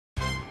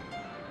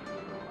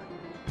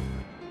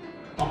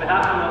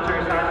behalf of the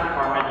Military Science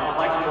Department, I would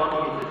like to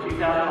welcome you to the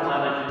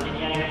 2011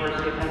 Indiana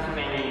University of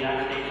Pennsylvania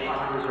United States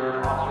Army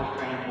Reserve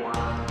Officers Training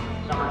Corps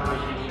Summer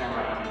Commissioning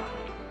Ceremony.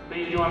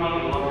 Please join me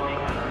in welcoming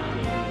our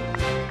commissionees.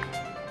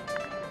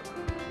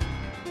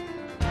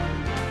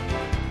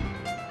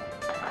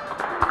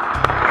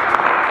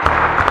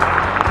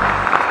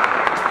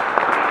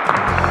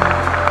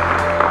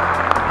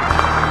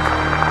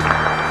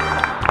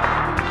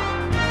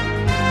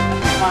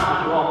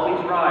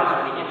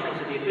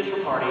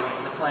 Party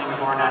and the playing of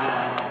our national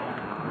anthem.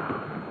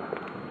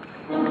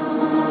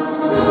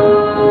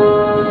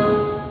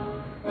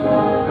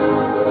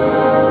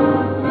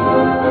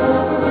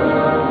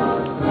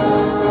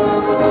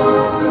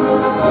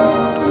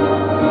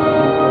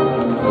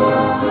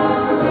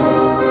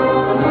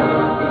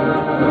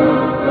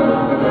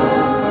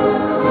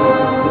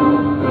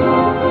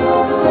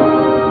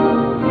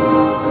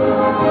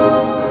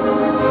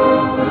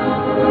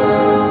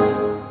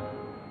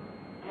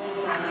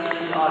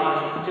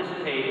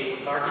 Participate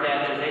with our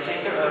cadets as they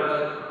take their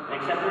oaths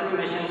and accept their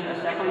commissions as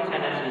second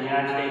lieutenants in the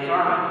United States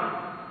Army.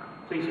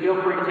 Please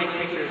feel free to take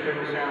pictures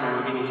during the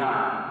ceremony at any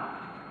time.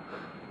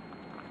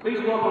 Please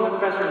welcome the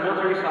Professor of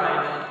Military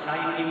Science and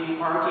I.U.P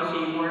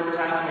R.O.T.C Warrior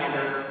Battalion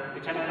Commander,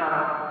 Lieutenant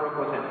Colonel Brooke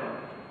Whiffen.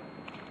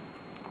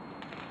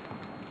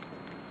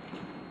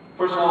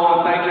 First of all, I want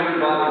to thank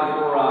everybody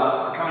for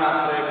coming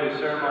out today for the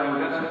ceremony.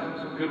 We got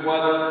some good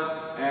weather,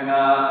 and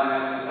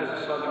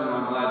as a Southerner,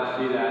 I'm glad to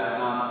see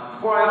that.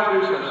 Before I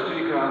introduce our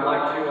speaker, I'd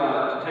like to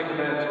take a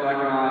minute to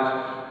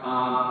recognize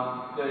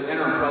the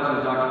interim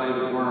president, Dr.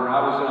 David Werner. I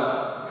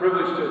was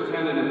privileged to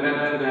attend an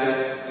event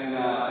today in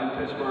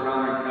Pittsburgh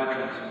honoring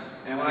veterans.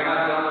 And when I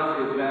got done with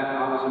the event,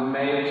 I was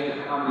amazed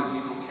at how many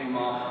people came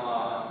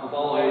off of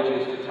all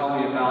ages to tell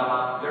me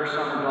about their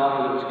summer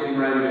daughter that was getting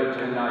ready to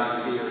attend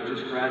I.U.P or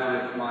just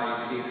graduated from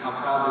I.U.P and how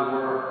proud they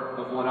were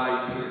of what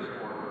I.U.P is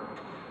for.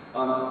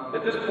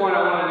 At this point,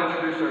 I want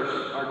to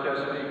introduce our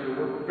guest speaker.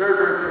 We're very,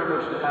 very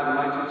privileged to have a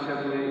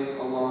 1978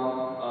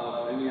 alum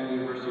of Indiana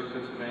University of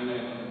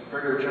Pennsylvania,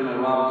 Brigadier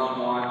General Robert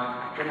Swan.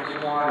 General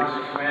Swan is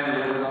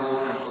commanding level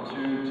from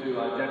platoon to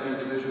Deputy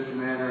Division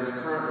Commander, and he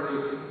currently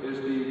is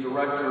the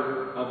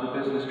Director of the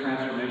Business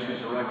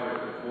Transformation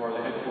Directorate for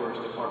the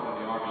Headquarters Department of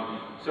the Army.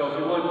 So if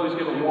you would, please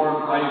give a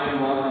warm I.U.P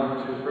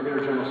welcome to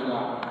Brigadier General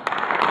Swan.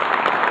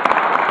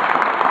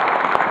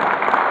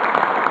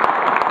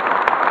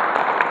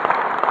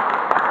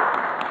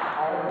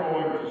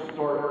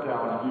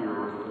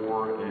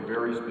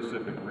 Very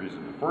specific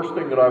reason. The first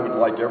thing that I would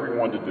like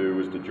everyone to do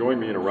is to join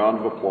me in a round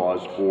of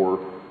applause for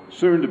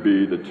soon to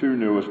be the two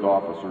newest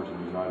officers in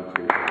the United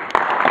States.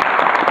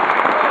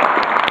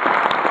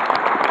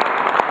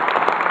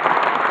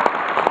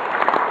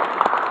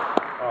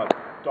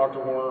 Dr.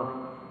 Werner,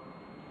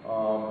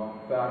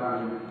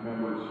 faculty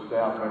members,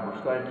 staff members,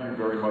 thank you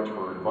very much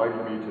for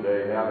inviting me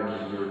today, having me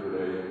here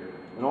today,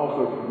 and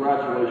also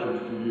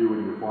congratulations to you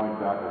and your fine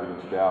faculty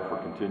and staff for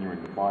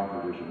continuing the fine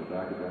tradition of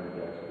academic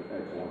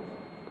excellence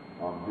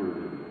here at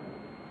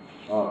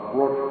Indiana.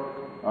 Brooke,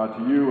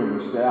 to you and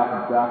the staff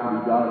and faculty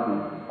down at the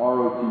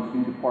R.O.T.C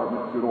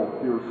department, good old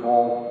Pierce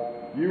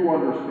Hall, you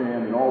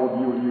understand, and all of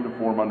you in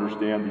uniform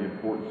understand the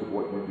importance of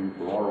what you do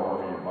for our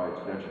Army and by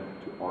extension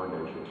to our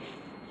nation.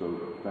 So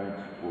thanks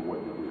for what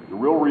you do. The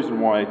real reason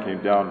why I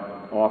came down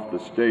off the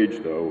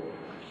stage, though,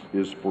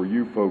 is for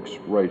you folks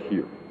right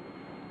here.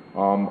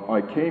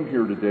 I came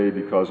here today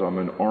because I'm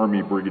an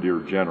Army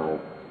Brigadier General.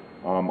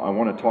 I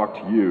want to talk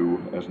to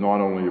you as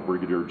not only a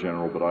Brigadier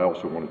General, but I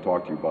also want to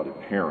talk to you about a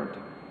parent,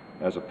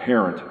 as a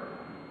parent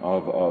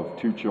of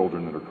two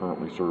children that are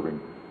currently serving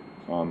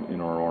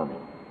in our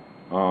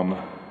Army.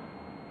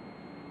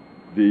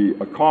 The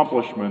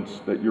accomplishments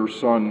that your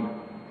son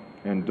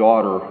and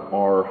daughter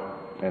are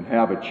and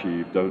have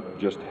achieved don't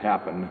just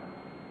happen.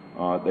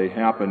 They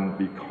happen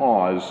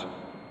because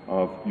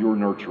of your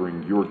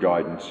nurturing, your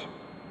guidance,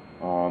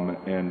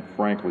 and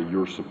frankly,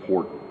 your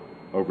support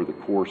over the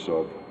course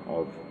of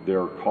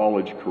their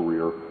college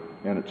career,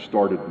 and it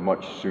started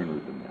much sooner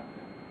than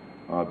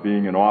that.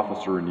 Being an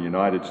officer in the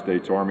United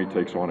States Army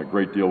takes on a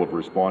great deal of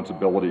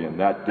responsibility, and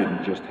that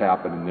didn't just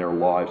happen in their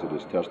lives. It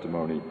is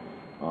testimony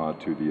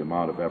to the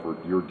amount of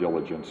effort, your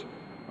diligence,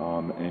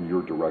 and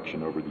your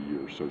direction over the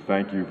years. So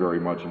thank you very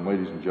much, and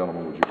ladies and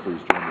gentlemen, would you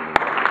please join me in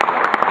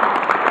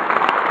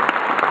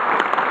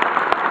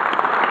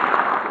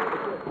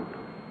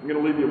I'm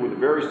going to leave you with a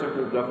very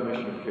simple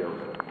definition of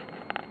character.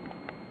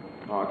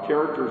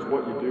 Character is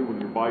what you do when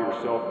you're by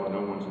yourself when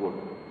no one's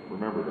looking.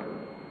 Remember that.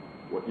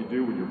 What you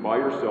do when you're by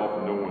yourself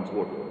and no one's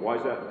looking. Why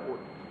is that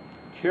important?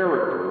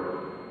 Character,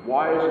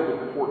 why is it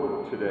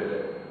important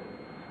today?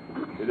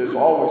 It has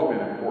always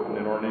been important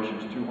in our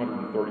nation's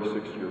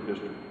 236-year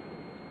history.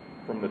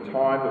 From the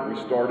time that we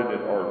started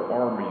at our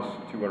Army's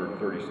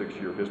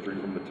 236-year history,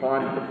 from the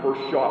time that the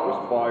first shot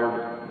was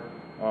fired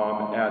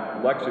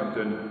at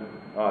Lexington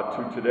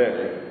to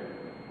today,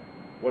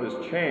 what has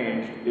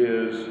changed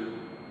is,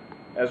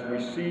 as we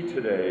see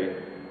today,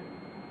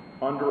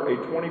 under a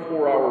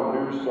 24-hour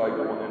news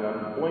cycle and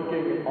an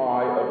unblinking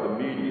eye of the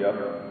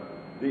media,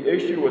 the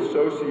issue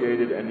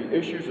associated and the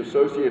issues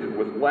associated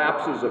with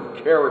lapses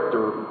of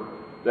character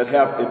that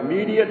have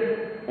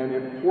immediate and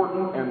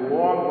important and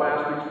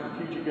long-lasting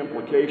strategic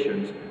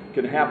implications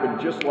can happen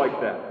just like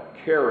that.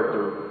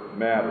 Character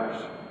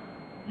matters.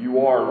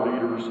 You are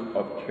leaders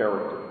of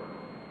character,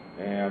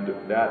 and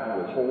that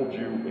will hold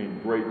you in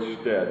great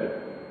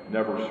stead.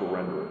 Never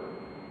surrender it.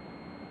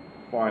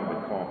 Finally,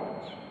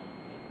 confidence.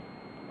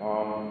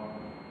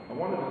 I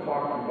wanted to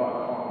talk to you about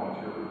confidence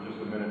here for just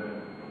a minute,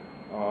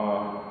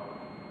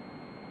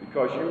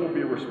 because you will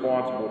be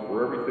responsible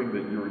for everything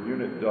that your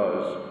unit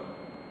does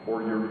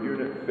or your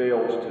unit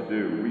fails to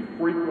do. We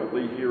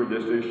frequently hear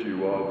this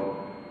issue of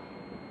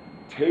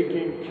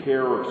taking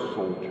care of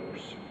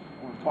soldiers.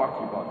 I want to talk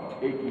to you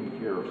about taking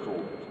care of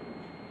soldiers.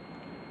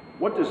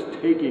 What does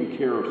taking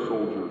care of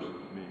soldiers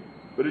mean?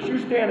 But as you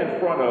stand in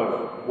front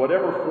of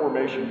whatever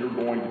formation you're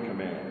going to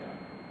command,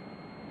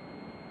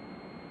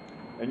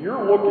 and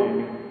you're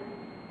looking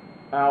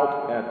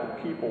out at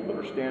the people that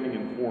are standing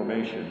in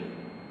formation,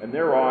 and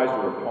their eyes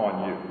are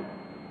upon you,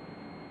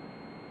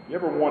 you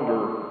ever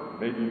wonder,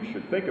 maybe you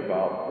should think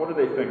about, what are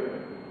they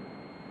thinking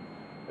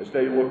as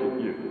they look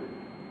at you?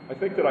 I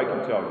think that I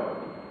can tell you.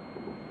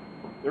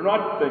 They're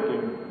not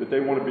thinking that they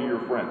want to be your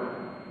friend,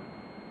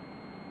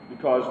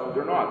 because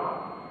they're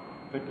not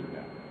thinking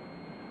that.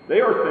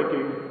 They are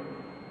thinking,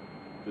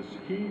 does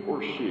he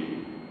or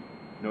she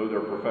know their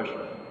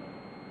profession?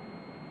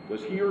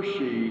 Does he or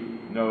she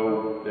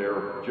know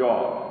their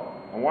job?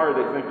 And why are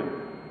they thinking it?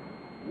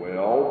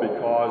 Well,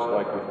 because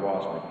like with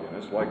Ross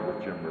McGinnis, like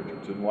with Jim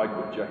Richardson, like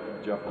with Jeff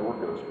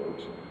Dorco's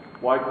folks,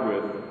 like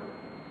with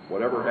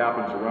whatever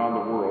happens around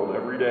the world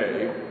every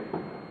day,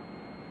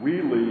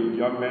 we lead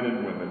young men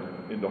and women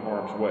into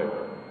harm's way.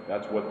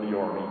 That's what the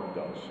Army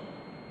does.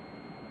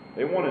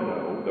 They want to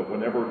know that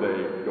whenever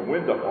they go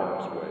into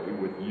harm's way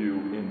with you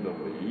in the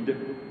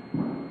lead,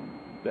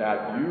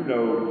 that you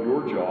know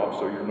your job,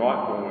 so you're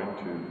not going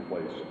to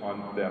place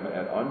on them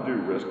at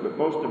undue risk, but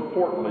most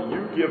importantly,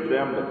 you give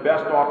them the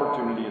best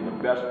opportunity and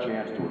the best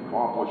chance to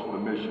accomplish the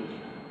mission.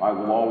 I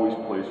will always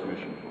place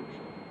mission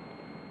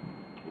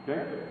first.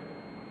 Okay?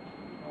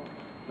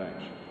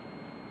 Thanks.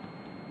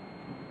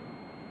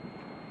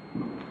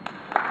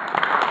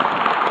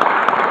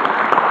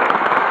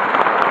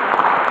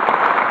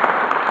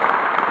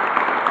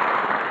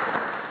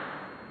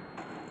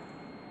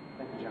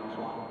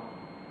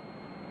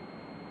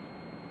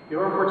 The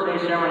order for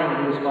today's ceremony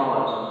will be as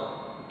follows.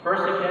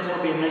 First, the cadets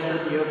will be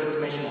administered the oath of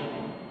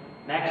commissioning.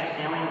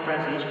 Next, family and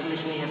friends of each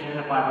commissionee has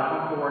identified will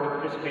come forward to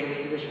participate in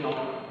the traditional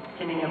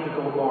pinning of the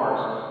gold bars,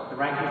 the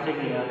rank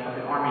insignia of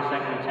the Army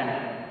Second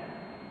Lieutenant.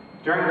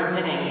 During the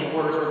pinning, the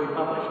orders will be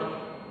published.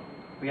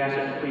 We ask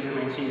that you please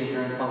remain seated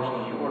during the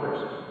publishing of the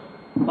orders.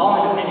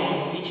 Following the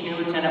pinning, each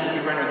new lieutenant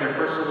will be rendered their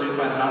first salute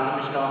by the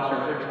non-commissioned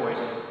officer of their choice,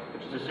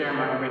 which is a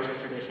ceremony rich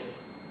in tradition.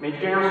 Major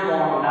General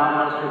Swan will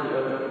now administer the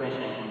oath of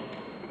commissioning.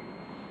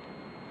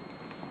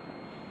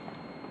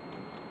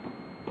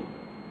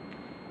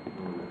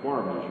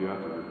 Requirement is you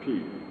have to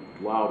repeat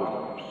loud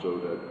enough so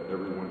that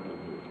everyone can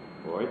hear.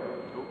 All right?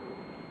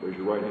 Raise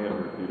your right hand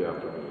and repeat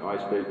after me.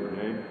 I state your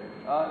name.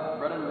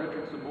 Brennan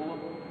Richard Sabula.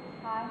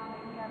 I,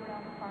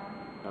 Gabrielle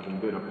McFarland. Having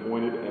been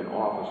appointed an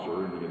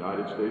officer in the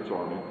United States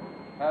Army.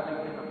 Having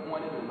been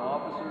appointed an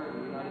officer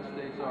in the United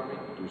States Army.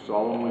 Do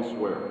solemnly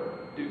swear.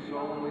 Do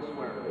solemnly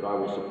swear. That I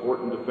will support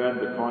and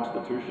defend the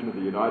Constitution of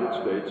the United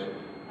States.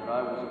 That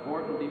I will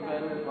support and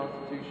defend the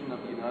Constitution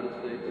of the United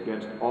States.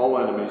 Against all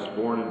enemies,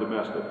 foreign and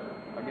domestic.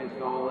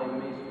 Against all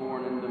enemies,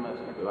 foreign and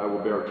domestic. That I will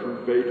bear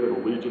true faith and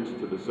allegiance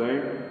to the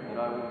same. That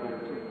I will bear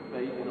true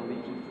faith and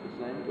allegiance to the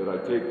same. That I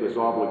take this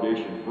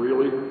obligation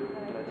freely.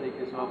 That I take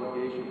this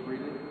obligation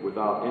freely.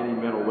 Without any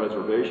mental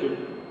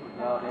reservation.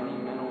 Without any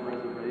mental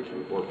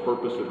reservation. Or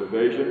purpose of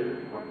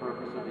evasion. Or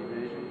purpose of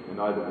evasion.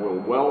 And I will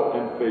well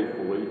and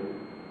faithfully.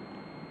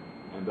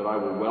 And that I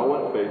will well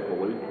and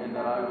faithfully. And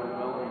that I will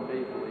well and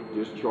faithfully.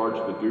 Discharge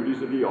the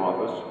duties of the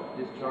office.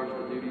 Discharge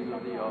the duties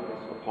of the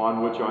office.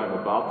 Upon which I am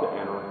about to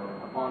enter.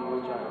 Upon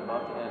which I am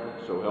about to enter.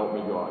 So help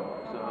me God.